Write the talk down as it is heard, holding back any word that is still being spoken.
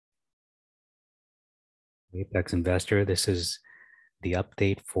Apex Investor. This is the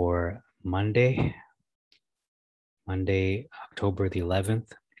update for Monday, October the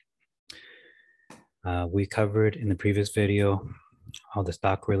 11th. We covered in the previous video all the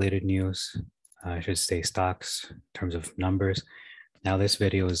stock related news. I should say stocks in terms of numbers. Now this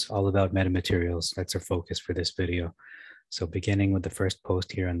video is all about metamaterials. That's our focus for this video. So beginning with the first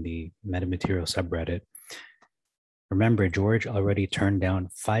post here on the metamaterial subreddit. Remember, George already turned down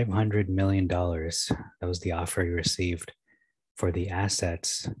 $500 million. That was the offer he received for the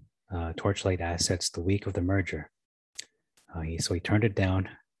assets, Torchlight assets, the week of the merger. So he turned it down.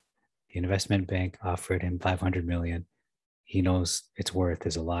 The investment bank offered him 500 million. He knows its worth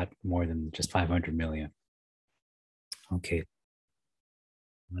is a lot more than just 500 million. Okay.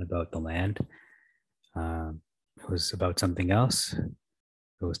 What about the land? It was about something else.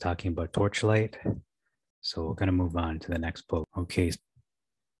 It was talking about Torchlight. So we're going to move on to the next post. Okay.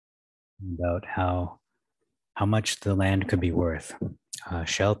 About how much the land could be worth.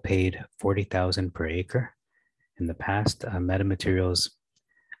 Shell paid $40,000 per acre. In the past, metamaterials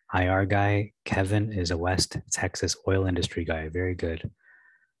IR guy, Kevin, is a West Texas oil industry guy, very good.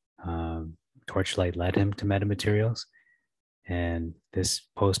 Torchlight led him to metamaterials. And this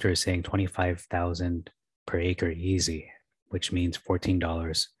poster is saying 25,000 per acre easy, which means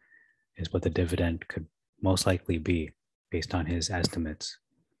 $14 is what the dividend could most likely be based on his estimates.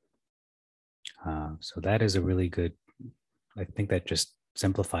 So that is a really good, I think that just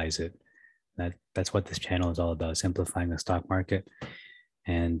simplifies it. That's what this channel is all about, simplifying the stock market.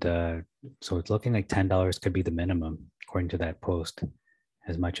 And so it's looking like $10 could be the minimum, according to that post,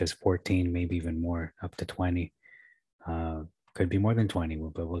 as much as 14, maybe even more, up to 20. Could be more than 20,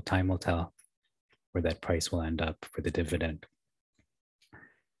 but time will tell where that price will end up for the dividend.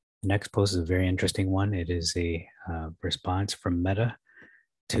 The next post is a very interesting one. It is a response from Meta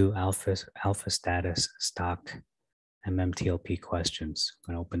to alpha status stock MMTLP questions.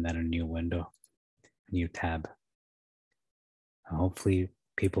 I'm going to open that in a new window, a new tab. Hopefully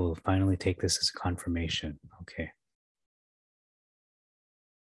people will finally take this as a confirmation. Okay.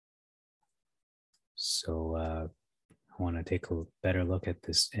 So I want to take a better look at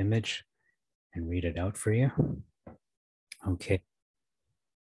this image and read it out for you. Okay.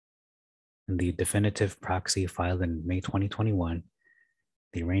 In the definitive proxy filed in May 2021,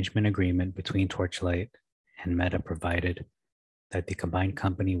 the arrangement agreement between Torchlight and Meta provided that the combined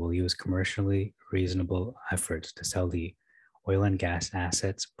company will use commercially reasonable efforts to sell the oil and gas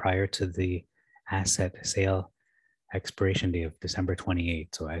assets prior to the asset sale expiration date of December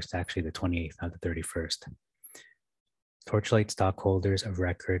 28th. So it's actually the 28th, not the 31st. Torchlight stockholders of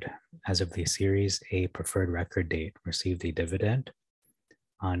record as of the Series A preferred record date received a dividend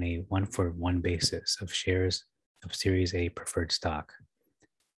on a 1-for-1 basis of shares of Series A preferred stock.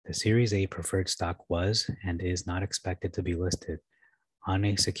 The Series A preferred stock was and is not expected to be listed on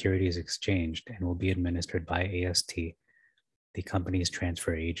a securities exchange and will be administered by AST, the company's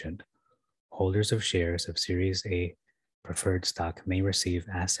transfer agent. Holders of shares of Series A preferred stock may receive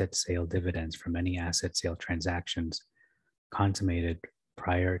asset sale dividends from any asset sale transactions consummated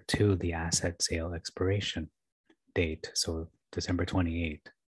prior to the asset sale expiration date. So December 28th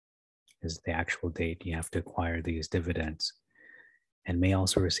is the actual date you have to acquire these dividends, and may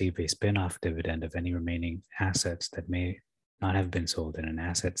also receive a spin-off dividend of any remaining assets that may not have been sold in an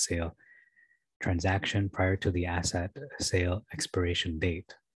asset sale transaction prior to the asset sale expiration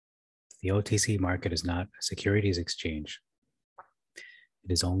date. The OTC market is not a securities exchange.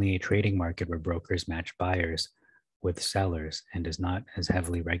 It is only a trading market where brokers match buyers with sellers and is not as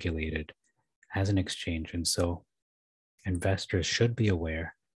heavily regulated as an exchange. And so investors should be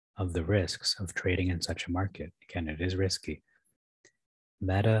aware of the risks of trading in such a market. Again, it is risky.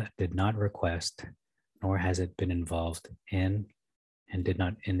 Meta did not request, nor has it been involved in, and did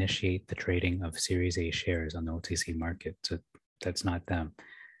not initiate the trading of Series A shares on the OTC market. So that's not them.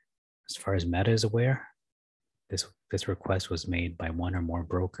 As far as Meta is aware, this request was made by one or more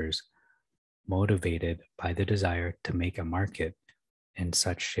brokers motivated by the desire to make a market in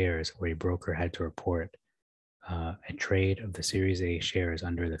such shares, where a broker had to report a trade of the Series A shares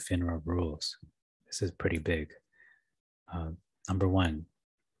under the FINRA rules. This is pretty big. Number one,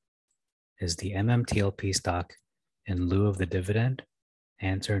 is the MMTLP stock in lieu of the dividend?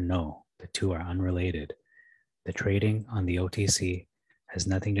 Answer, no. The two are unrelated. The trading on the OTC has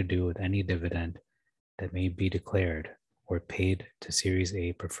nothing to do with any dividend that may be declared or paid to Series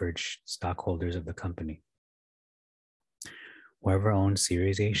A preferred stockholders of the company. Whoever owns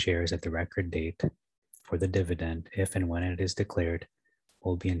Series A shares at the record date for the dividend, if and when it is declared,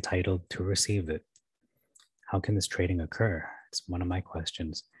 will be entitled to receive it. How can this trading occur? It's one of my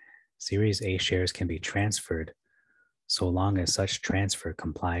questions. Series A shares can be transferred so long as such transfer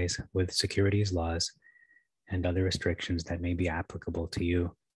complies with securities laws and other restrictions that may be applicable to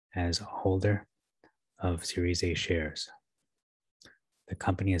you as a holder of Series A shares. The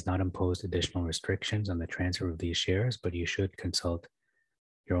company has not imposed additional restrictions on the transfer of these shares, but you should consult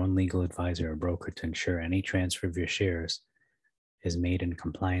your own legal advisor or broker to ensure any transfer of your shares is made in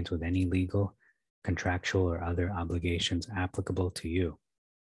compliance with any legal, contractual, or other obligations applicable to you.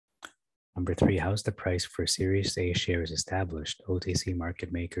 Number 3, how's the price for Series A shares established? OTC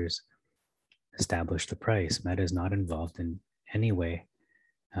market makers establish the price. Meta is not involved in any way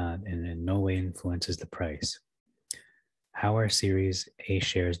and in no way influences the price. How are Series A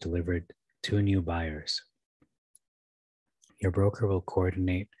shares delivered to new buyers? Your broker will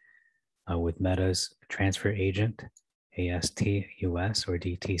coordinate with Meta's transfer agent, AST US or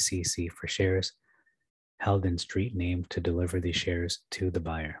DTCC for shares held in street name to deliver the shares to the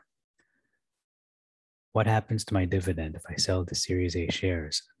buyer. What happens to my dividend if I sell the Series A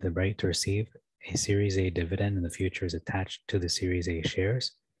shares? The right to receive a Series A dividend in the future is attached to the Series A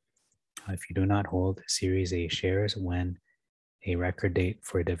shares. If you do not hold Series A shares when a record date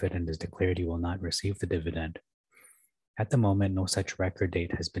for a dividend is declared, you will not receive the dividend. At the moment, no such record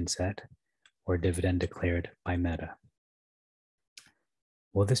date has been set or dividend declared by Meta.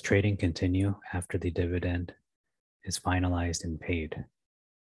 Will this trading continue after the dividend is finalized and paid?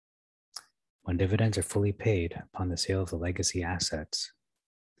 When dividends are fully paid upon the sale of the legacy assets,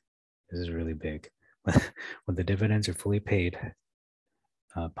 this is really big. When the dividends are fully paid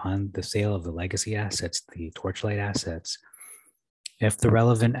upon the sale of the legacy assets, the Torchlight assets, if the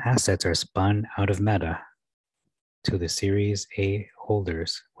relevant assets are spun out of Meta to the Series A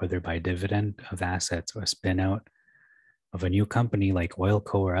holders, whether by dividend of assets or spin out of a new company like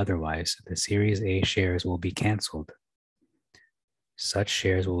Oilco or otherwise, the Series A shares will be canceled. Such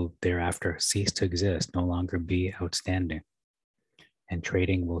shares will thereafter cease to exist, no longer be outstanding, and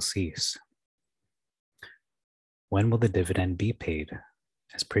trading will cease. When will the dividend be paid?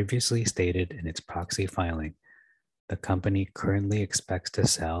 As previously stated in its proxy filing, the company currently expects to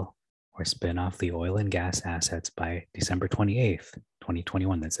sell or spin off the oil and gas assets by December 28th,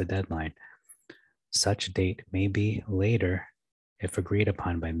 2021. That's the deadline. Such date may be later if agreed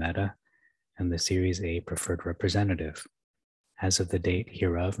upon by Meta and the Series A preferred representative. As of the date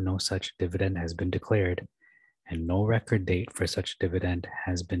hereof, no such dividend has been declared, and no record date for such dividend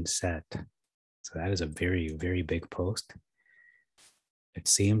has been set. So that is a very, very big post. It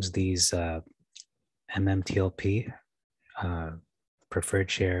seems these MMTLP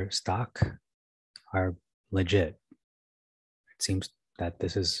preferred share stock are legit. It seems that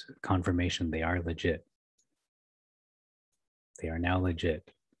this is confirmation they are legit. They are now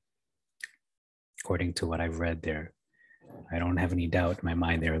legit, according to what I've read there. I don't have any doubt in my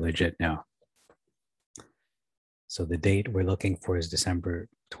mind they're legit now. So the date we're looking for is December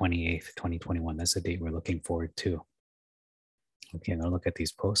 28th, 2021. That's the date we're looking forward to. Okay, now look at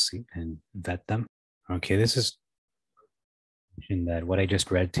these posts and vet them. Okay, this is that what I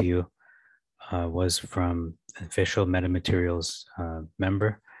just read to you was from official Metamaterials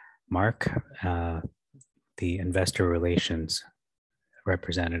member, Mark, the investor relations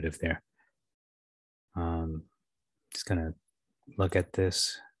representative there. Just gonna look at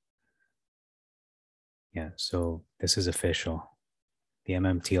this. Yeah, so this is official. The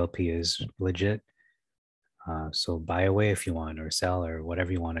MMTLP is legit. So buy away if you want, or sell, or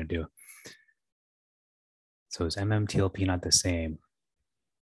whatever you want to do. So is MMTLP not the same?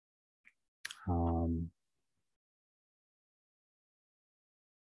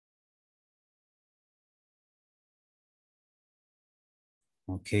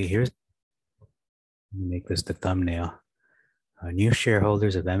 Okay, here's, make this the thumbnail. New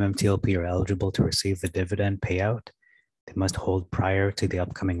shareholders of MMTLP are eligible to receive the dividend payout. They must hold prior to the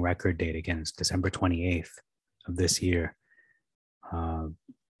upcoming record date, again, it's December 28th of this year.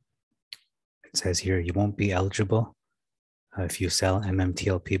 It says here, you won't be eligible if you sell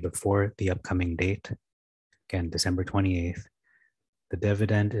MMTLP before the upcoming date. Again, December 28th. The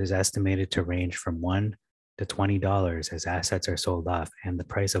dividend is estimated to range from $1 to $20 as assets are sold off and the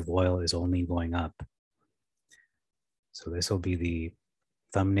price of oil is only going up. So this will be the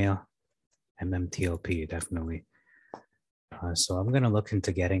thumbnail, MMTLP, definitely. So I'm going to look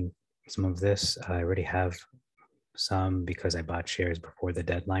into getting some of this. I already have some because I bought shares before the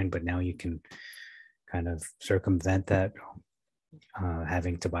deadline, but now you can kind of circumvent that,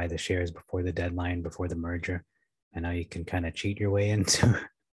 having to buy the shares before the deadline, before the merger. And now you can kind of cheat your way into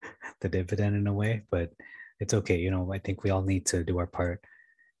the dividend in a way, but it's okay. You know, I think we all need to do our part,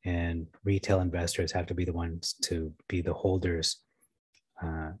 and retail investors have to be the ones to be the holders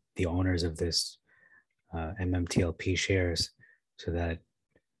the owners of this MMTLP shares, so that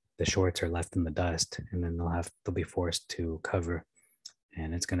the shorts are left in the dust, and then they'll be forced to cover,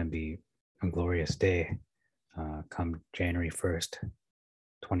 and it's going to be a glorious day come January 1st,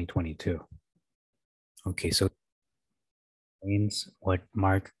 2022. Okay, so means what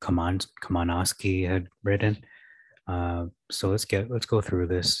Mark Kamanowski had written. So let's go through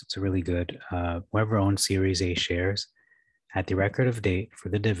this. It's really good. Whoever owns Series A shares at the record of date for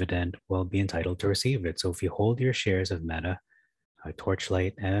the dividend will be entitled to receive it. So if you hold your shares of Meta,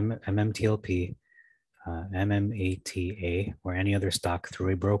 Torchlight, MMTLP, MMATA, or any other stock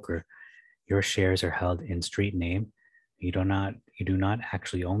through a broker, your shares are held in street name. You do not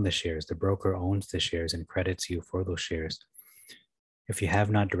actually own the shares. The broker owns the shares and credits you for those shares. If you have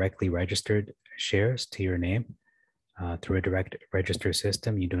not directly registered shares to your name through a direct register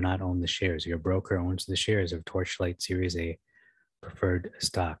system, you do not own the shares. Your broker owns the shares of Torchlight Series A preferred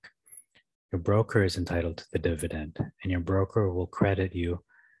stock. Your broker is entitled to the dividend, and your broker will credit you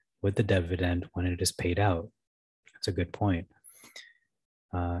with the dividend when it is paid out. That's a good point.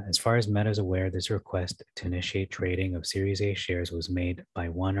 As far as Meta is aware, this request to initiate trading of Series A shares was made by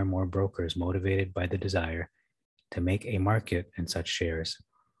one or more brokers motivated by the desire to make a market in such shares,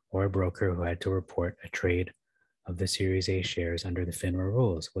 or a broker who had to report a trade of the Series A shares under the FINRA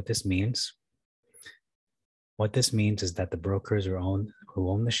rules. What this means is that the brokers who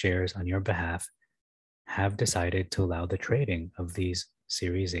own the shares on your behalf have decided to allow the trading of these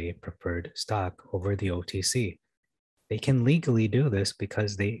Series A preferred stock over the OTC. They can legally do this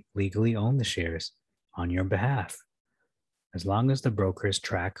because they legally own the shares on your behalf. As long as the brokers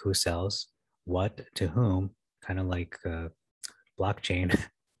track who sells what to whom, kind of like blockchain,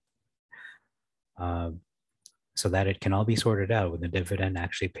 so that it can all be sorted out when the dividend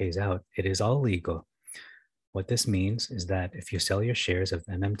actually pays out, it is all legal. What this means is that if you sell your shares of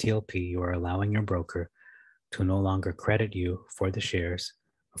MMTLP, you are allowing your broker to no longer credit you for the shares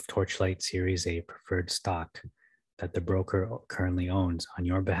of Torchlight Series A preferred stock that the broker currently owns on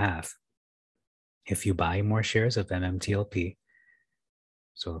your behalf. If you buy more shares of MMTLP,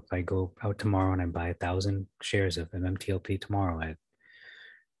 so if I go out tomorrow and I buy 1,000 shares of MMTLP tomorrow at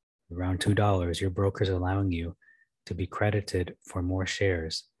around $2, your broker is allowing you to be credited for more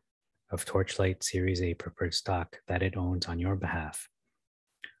shares of Torchlight Series A preferred stock that it owns on your behalf.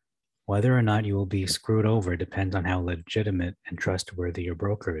 Whether or not you will be screwed over depends on how legitimate and trustworthy your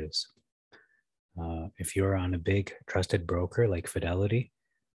broker is. If you're on a big trusted broker like Fidelity,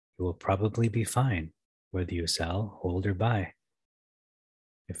 you will probably be fine, whether you sell, hold, or buy.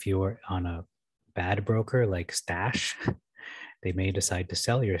 If you're on a bad broker like Stash, they may decide to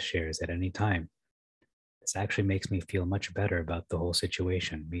sell your shares at any time. This actually makes me feel much better about the whole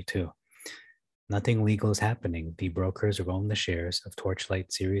situation. Me too. Nothing legal is happening. The brokers who own the shares of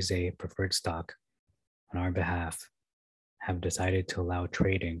Torchlight Series A preferred stock on our behalf have decided to allow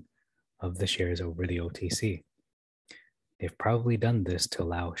trading of the shares over the OTC. They've probably done this to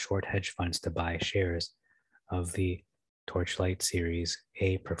allow short hedge funds to buy shares of the Torchlight Series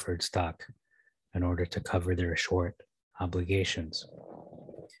A preferred stock in order to cover their short obligations.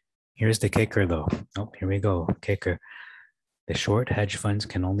 Here's the kicker though. Oh, here we go, kicker. The short hedge funds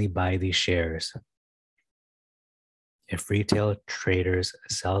can only buy these shares if retail traders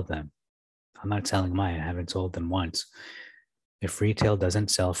sell them. I'm not selling mine, I haven't sold them once. If retail doesn't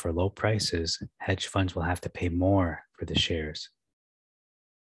sell for low prices, hedge funds will have to pay more for the shares.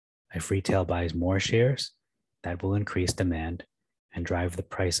 If retail buys more shares, that will increase demand and drive the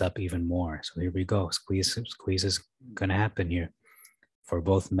price up even more. So here we go. Squeeze is going to happen here for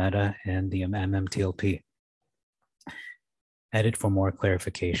both Meta and the MMTLP. Edit for more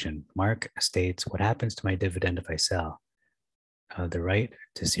clarification. Mark states, what happens to my dividend if I sell? The right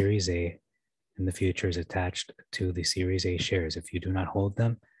to Series A in the future is attached to the Series A shares. If you do not hold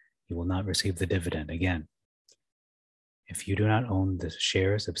them, you will not receive the dividend. Again, if you do not own the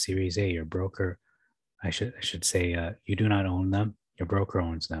shares of Series A, your broker, I should say, you do not own them, your broker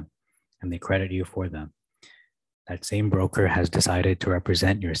owns them, and they credit you for them. That same broker has decided to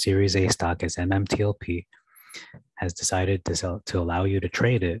represent your Series A stock as MMTLP, has decided to allow you to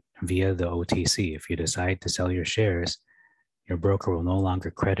trade it via the OTC. If you decide to sell your shares, your broker will no longer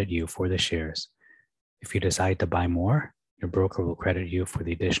credit you for the shares. If you decide to buy more, your broker will credit you for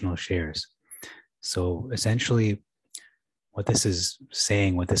the additional shares. So essentially, what this is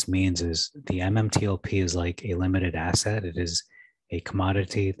saying, what this means is the MMTLP is like a limited asset. It is a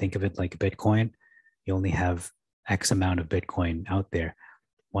commodity. Think of it like Bitcoin. You only have X amount of Bitcoin out there.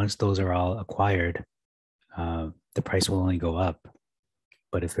 Once those are all acquired, the price will only go up.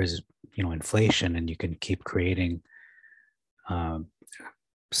 But if there's inflation and you can keep creating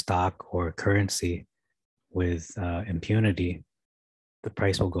stock or currency with impunity, the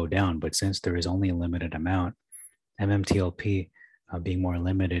price will go down. But since there is only a limited amount, MMTLP being more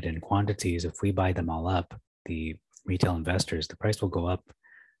limited in quantities, if we buy them all up, the retail investors, the price will go up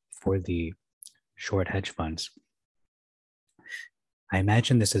for the short hedge funds. I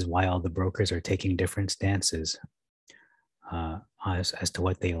imagine this is why all the brokers are taking different stances as to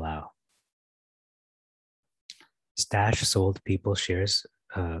what they allow. Stash sold people's shares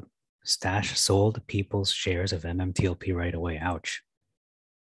of MMTLP right away. Ouch.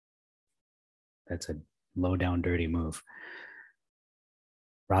 That's a low down, dirty move.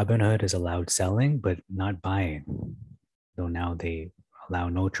 Robinhood is allowed selling, but not buying, though now they allow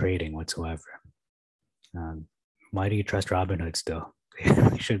no trading whatsoever. Why do you trust Robinhood still?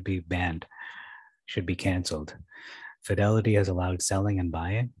 They should be banned, should be canceled. Fidelity has allowed selling and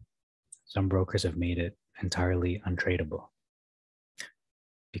buying. Some brokers have made it entirely untradeable.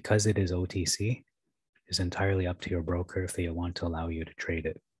 Because it is OTC, it's entirely up to your broker if they want to allow you to trade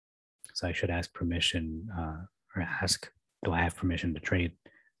it. So I should ask permission or ask, do I have permission to trade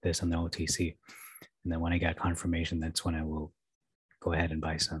this on the OTC? And then when I get confirmation, that's when I will go ahead and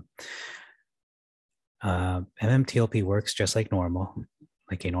buy some. MMTLP works just like normal,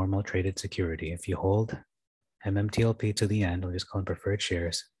 like a normal traded security. If you hold MMTLP to the end, I'll just call them preferred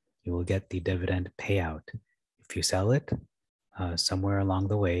shares, you will get the dividend payout. If you sell it, somewhere along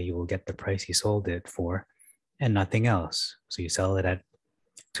the way, you will get the price you sold it for and nothing else. So you sell it at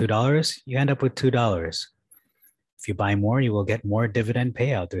 $2, you end up with $2. If you buy more, you will get more dividend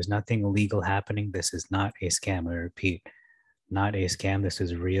payout. There's nothing illegal happening. This is not a scam. I repeat, not a scam. This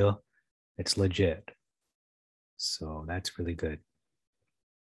is real. It's legit. So that's really good.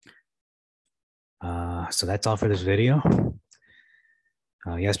 So that's all for this video.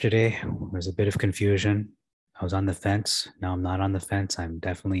 Yesterday was a bit of confusion. I was on the fence. Now I'm not on the fence. I'm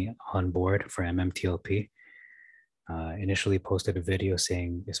definitely on board for MMTLP. Initially posted a video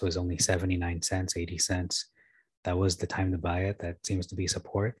saying this was only 79 cents, 80 cents. That was the time to buy it. That seems to be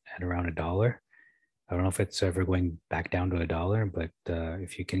support at around $1. I don't know if it's ever going back down to $1, but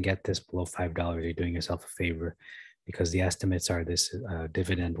if you can get this below $5, you're doing yourself a favor, because the estimates are this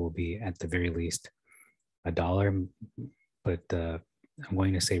dividend will be at the very least $1, but I'm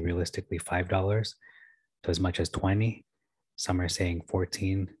going to say realistically $5 to as much as 20. Some are saying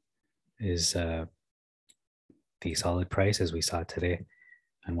 14 is the solid price, as we saw today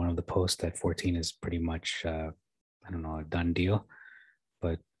on one of the posts, that 14 is pretty much I don't know, a done deal.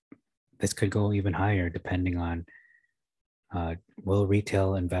 But this could go even higher depending on will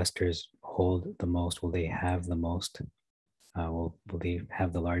retail investors hold the most? Will they have the most? Will they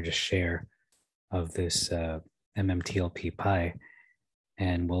have the largest share of this MMTLP pie?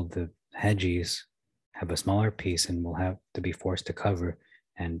 And will the hedgies have a smaller piece and will have to be forced to cover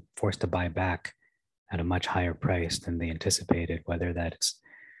and forced to buy back at a much higher price than they anticipated, whether that's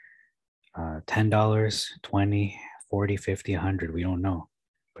 $10, 20, 40, 50, 100, we don't know,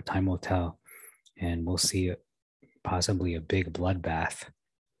 but time will tell. And we'll see possibly a big bloodbath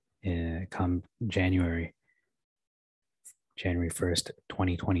come January 1st,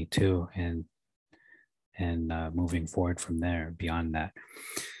 2022, and moving forward from there, beyond that.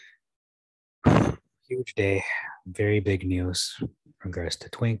 Huge day, very big news in regards to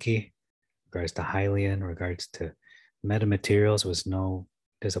Twinkie, regards to Hylian, regards to Metamaterials was no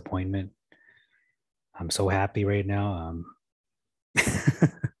disappointment. I'm so happy right now.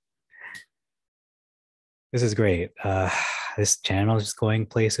 This is great. This channel is going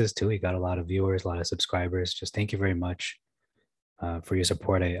places too. We got a lot of viewers, a lot of subscribers. Just thank you very much for your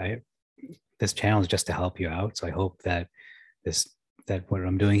support. This channel is just to help you out. So I hope that what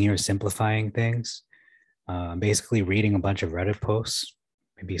I'm doing here is simplifying things. I'm basically reading a bunch of Reddit posts.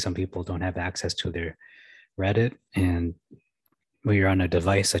 Maybe some people don't have access to their Reddit, and when you're on a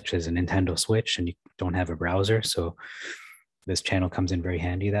device such as a Nintendo Switch and you don't have a browser, so this channel comes in very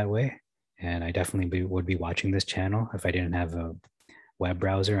handy that way. And I definitely would be watching this channel if I didn't have a web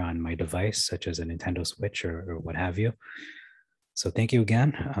browser on my device, such as a Nintendo Switch or what have you. So thank you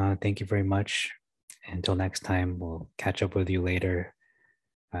again. Thank you very much. Until next time, we'll catch up with you later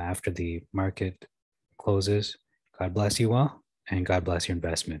after the market closes. God bless you all, and God bless your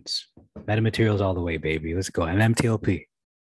investments. Metamaterials all the way, baby. Let's go. MMTLP.